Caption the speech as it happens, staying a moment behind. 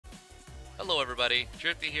Hello everybody,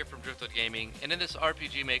 Drifty here from Driftwood Gaming, and in this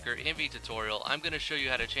RPG Maker MV tutorial, I'm going to show you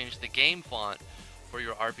how to change the game font for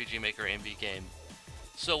your RPG Maker MV game.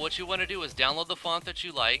 So what you want to do is download the font that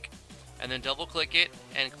you like, and then double click it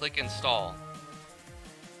and click install.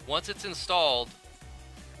 Once it's installed,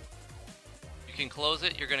 you can close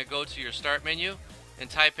it. You're going to go to your start menu and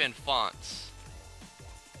type in fonts.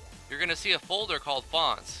 You're going to see a folder called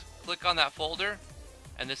fonts. Click on that folder,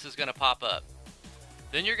 and this is going to pop up.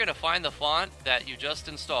 Then you're going to find the font that you just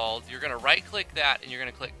installed. You're going to right click that and you're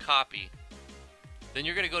going to click copy. Then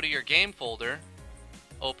you're going to go to your game folder,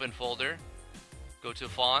 open folder, go to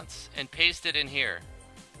fonts and paste it in here.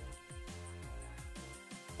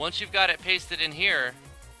 Once you've got it pasted in here,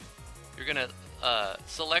 you're going to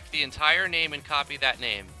select the entire name and copy that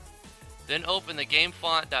name. Then open the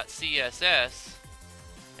gamefont.css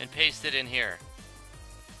and paste it in here.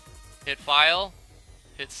 Hit file,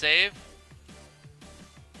 hit save.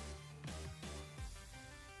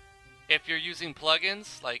 If you're using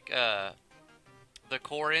plugins like the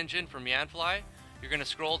core engine from Yanfly, you're going to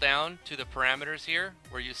scroll down to the parameters here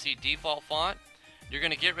where you see default font. You're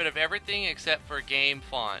going to get rid of everything except for game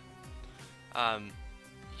font.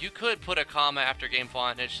 You could put a comma after game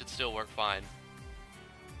font and it should still work fine.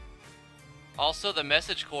 Also, the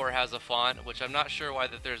message core has a font, which I'm not sure why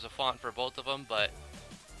that there's a font for both of them, but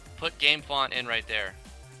put game font in right there.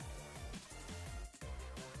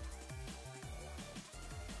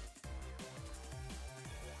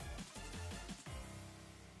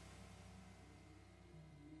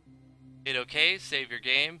 Hit OK, save your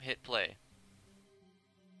game, hit play.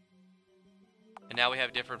 And now we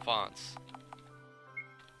have different fonts.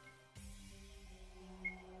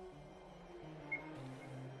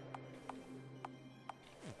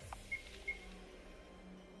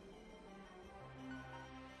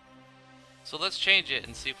 So let's change it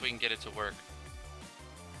and see if we can get it to work.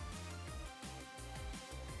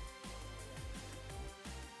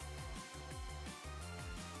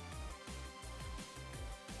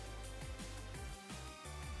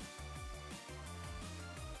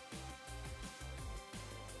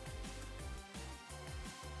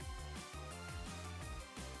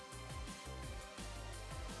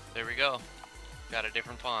 There we go. Got a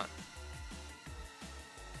different font.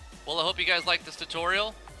 Well, I hope you guys liked this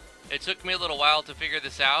tutorial. It took me a little while to figure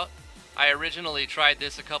this out. I originally tried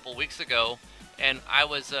this a couple weeks ago, and I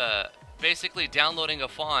was basically downloading a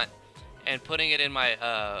font and putting it in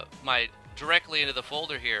my directly into the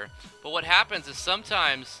folder here. But what happens is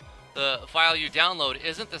sometimes the file you download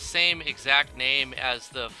isn't the same exact name as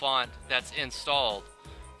the font that's installed.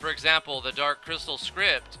 For example, the Dark Crystal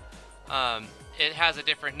script, it has a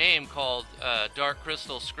different name called Dark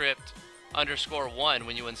Crystal Script _1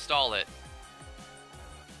 when you install it.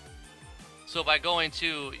 So by going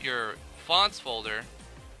to your fonts folder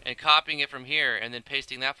and copying it from here and then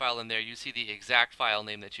pasting that file in there, you see the exact file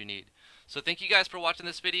name that you need. So thank you guys for watching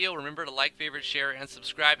this video. Remember to like, favorite, share, and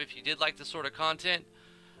subscribe if you did like this sort of content.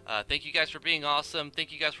 Thank you guys for being awesome.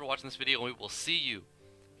 Thank you guys for watching this video, and we will see you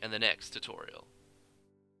in the next tutorial.